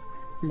flood,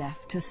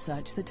 left to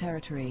search the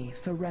territory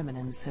for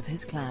remnants of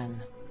his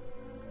clan?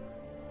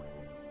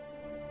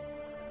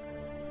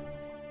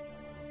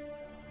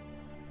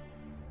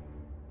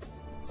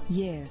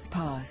 Years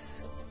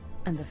pass,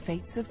 and the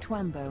fates of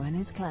Twambo and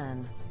his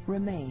clan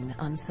remain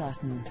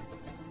uncertain.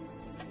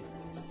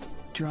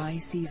 Dry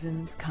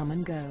seasons come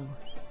and go,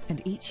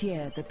 and each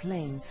year the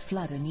plains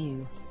flood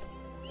anew.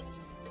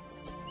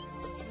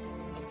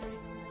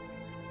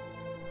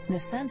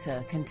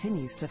 Nasanta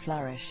continues to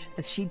flourish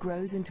as she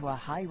grows into a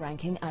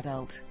high-ranking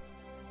adult.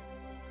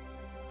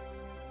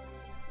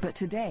 But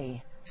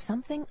today,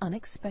 something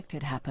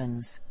unexpected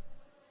happens.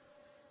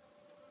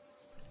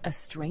 A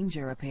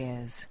stranger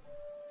appears,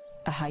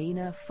 a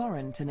hyena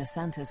foreign to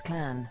Nasanta's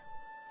clan.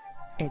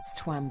 It's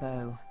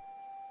Twambo.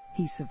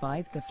 He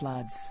survived the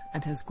floods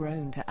and has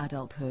grown to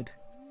adulthood.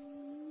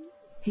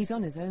 He's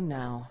on his own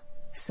now,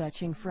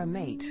 searching for a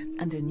mate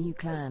and a new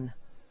clan.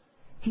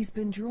 He's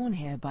been drawn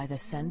here by the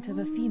scent of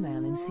a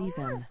female in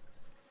season.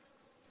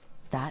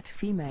 That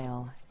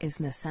female is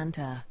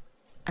Nasanta,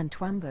 and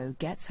Twambo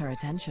gets her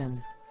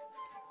attention.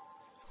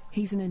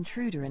 He's an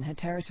intruder in her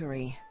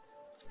territory,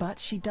 but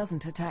she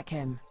doesn't attack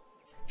him.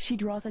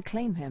 She'd rather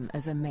claim him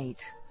as a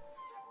mate.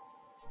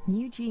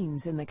 New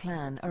genes in the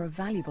clan are a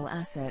valuable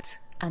asset,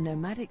 and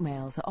nomadic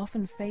males are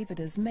often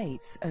favored as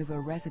mates over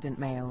resident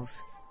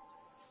males.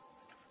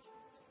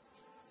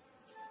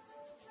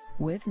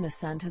 With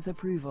Nasanta's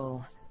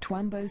approval,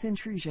 Twambo's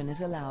intrusion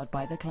is allowed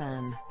by the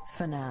clan,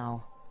 for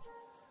now.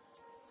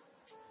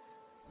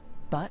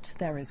 But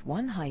there is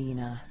one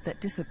hyena that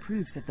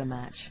disapproves of the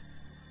match.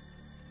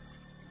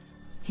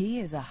 He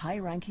is a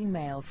high-ranking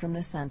male from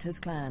Nasanta's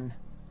clan,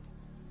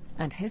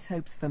 and his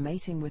hopes for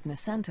mating with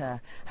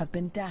Nasanta have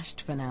been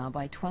dashed for now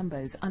by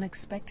Twambo's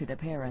unexpected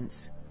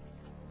appearance.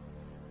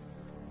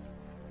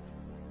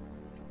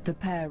 The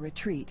pair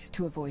retreat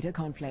to avoid a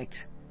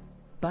conflict,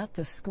 but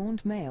the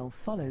scorned male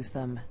follows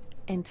them,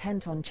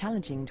 intent on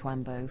challenging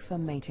Twambo for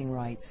mating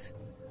rights.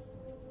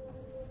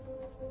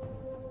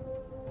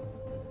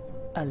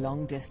 A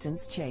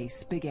long-distance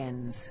chase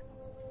begins.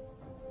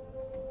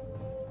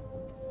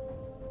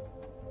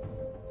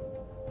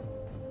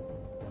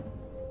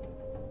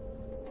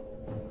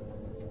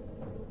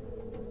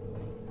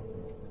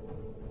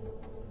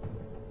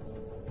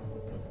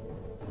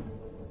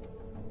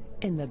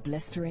 In the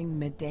blistering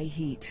midday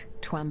heat,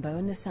 Twambo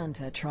and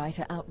Nasanta try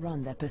to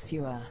outrun their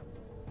pursuer.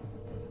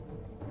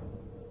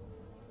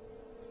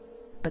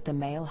 But the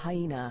male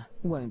hyena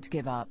won't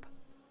give up.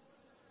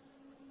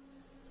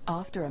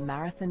 After a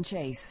marathon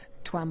chase,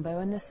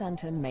 Twambo and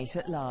Nasanta mate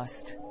at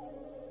last.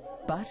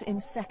 But in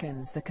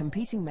seconds, the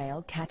competing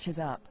male catches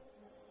up.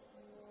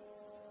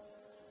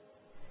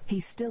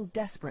 He's still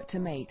desperate to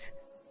mate,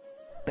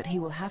 but he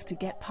will have to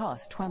get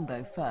past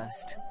Twambo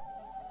first.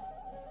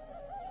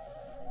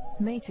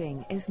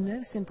 Mating is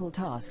no simple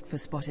task for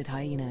spotted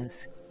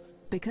hyenas.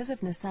 Because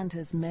of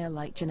Nasanta's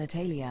male-like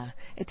genitalia,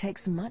 it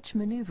takes much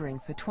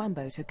maneuvering for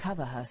Twambo to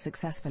cover her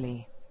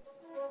successfully.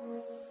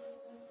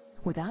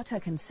 Without her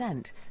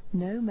consent,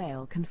 no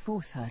male can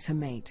force her to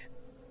mate.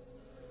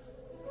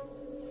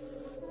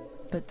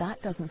 But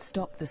that doesn't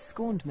stop the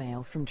scorned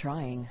male from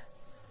trying.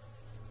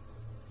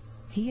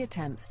 He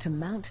attempts to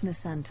mount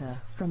Nasanta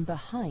from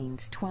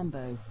behind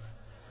Twambo.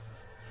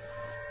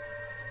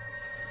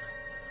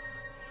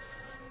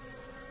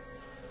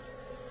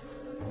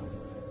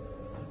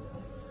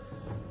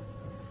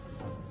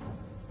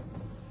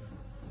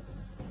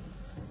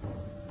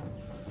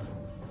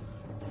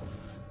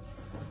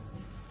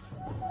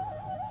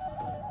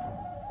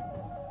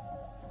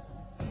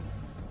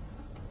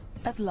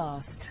 At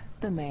last,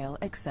 the male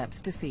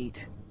accepts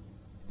defeat,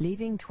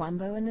 leaving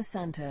Twambo and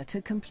Nasanta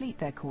to complete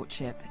their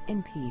courtship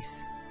in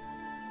peace.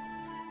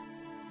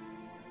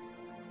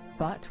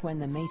 But when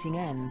the mating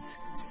ends,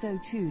 so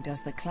too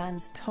does the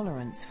clan's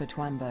tolerance for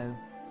Twambo.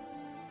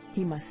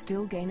 He must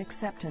still gain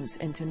acceptance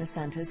into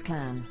Nasanta's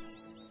clan.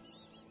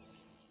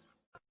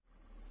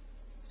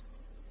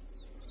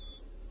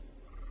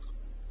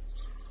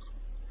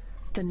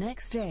 The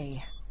next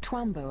day,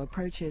 Twambo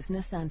approaches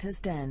Nasanta's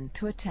den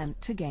to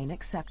attempt to gain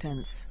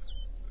acceptance.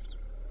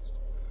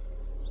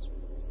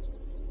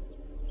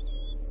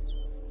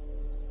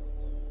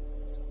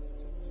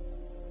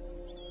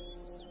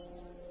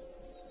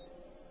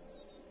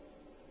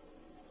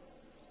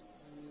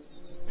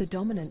 The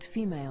dominant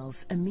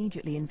females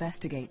immediately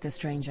investigate the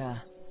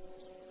stranger.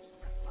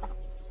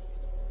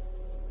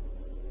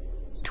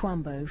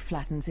 Twambo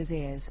flattens his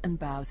ears and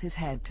bows his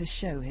head to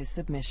show his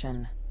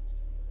submission.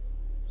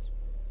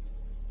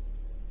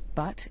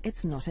 But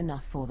it's not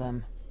enough for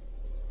them.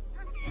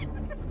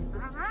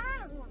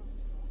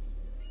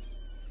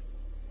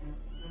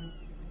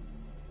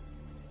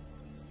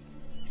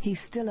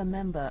 He's still a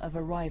member of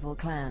a rival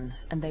clan,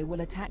 and they will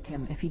attack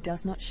him if he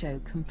does not show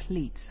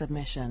complete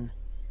submission.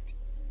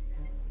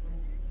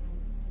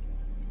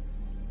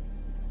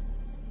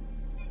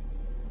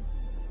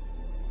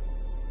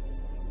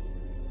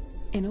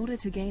 In order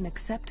to gain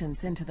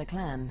acceptance into the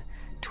clan,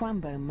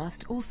 Twambo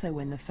must also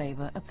win the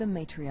favor of the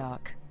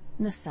matriarch,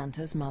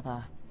 Nasanta's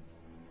mother.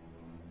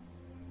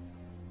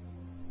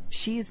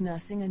 She is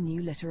nursing a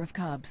new litter of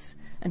cubs,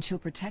 and she'll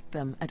protect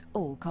them at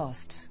all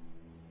costs,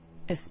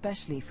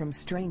 especially from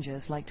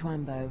strangers like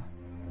Twambo.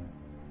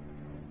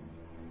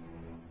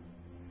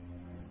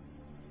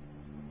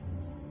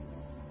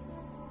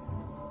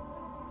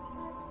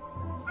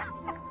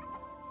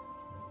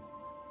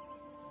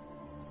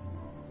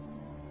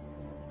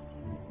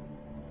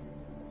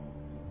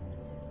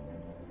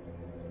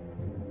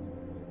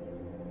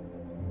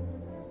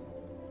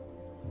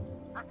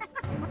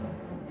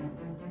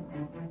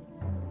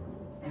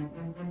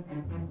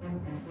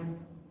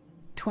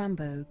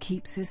 Twambo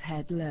keeps his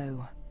head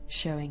low,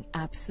 showing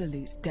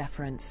absolute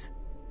deference.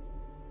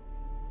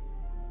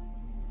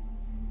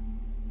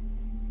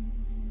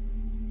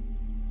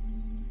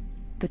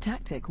 The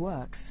tactic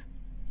works.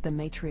 The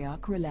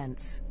matriarch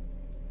relents.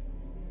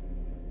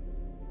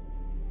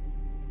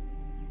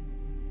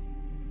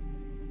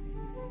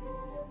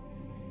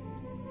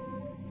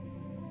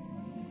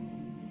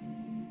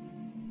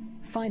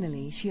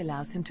 Finally, she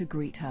allows him to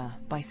greet her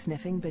by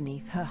sniffing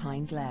beneath her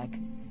hind leg.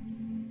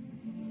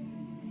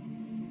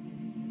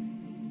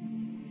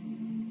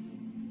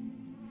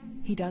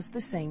 He does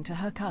the same to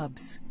her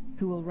cubs,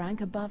 who will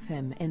rank above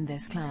him in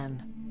this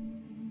clan.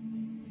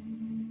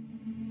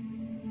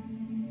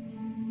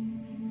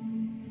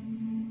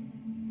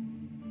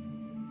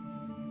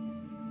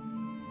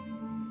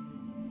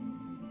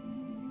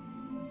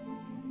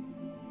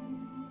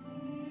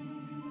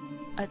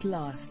 At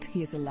last,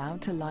 he is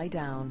allowed to lie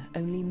down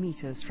only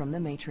meters from the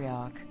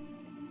matriarch.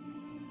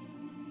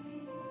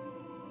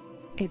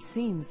 It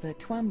seems that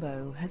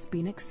Twambo has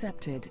been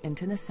accepted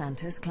into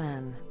Nasanta's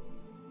clan.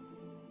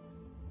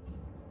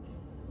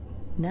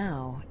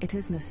 Now, it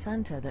is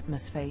Nasanta that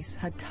must face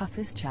her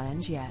toughest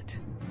challenge yet.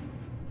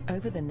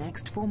 Over the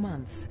next 4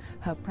 months,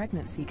 her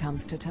pregnancy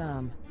comes to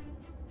term.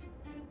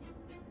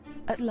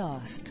 At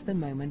last, the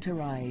moment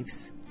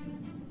arrives.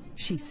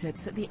 She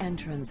sits at the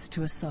entrance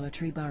to a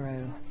solitary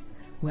burrow,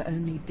 where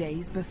only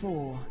days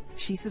before,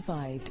 she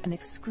survived an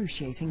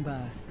excruciating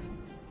birth.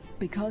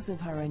 Because of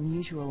her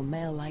unusual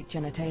male-like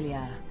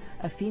genitalia,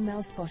 a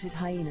female spotted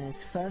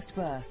hyena's first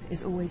birth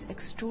is always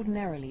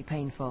extraordinarily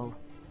painful.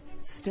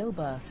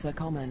 Stillbirths are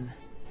common,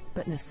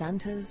 but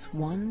Nasanta's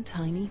one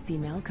tiny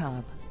female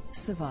cub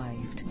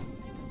survived.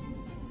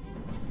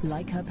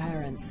 Like her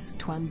parents,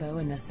 Twambo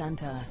and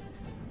Nasanta,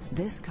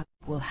 this cub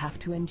will have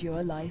to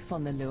endure life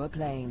on the lower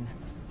plane.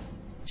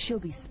 She'll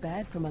be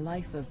spared from a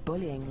life of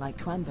bullying like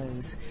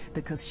Twambo's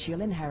because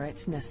she'll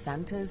inherit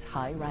Nasanta's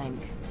high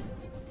rank.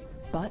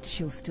 But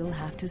she'll still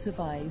have to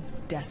survive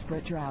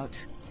desperate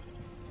drought,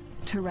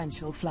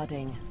 torrential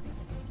flooding,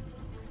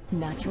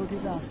 natural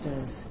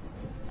disasters,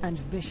 and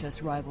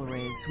vicious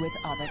rivalries with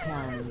other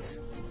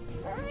clans.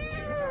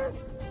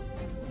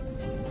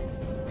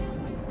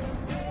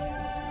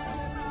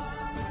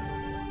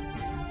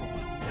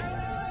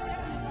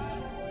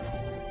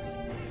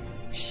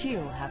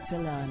 She'll have to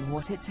learn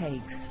what it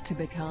takes to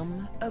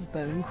become a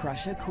bone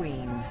crusher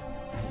queen.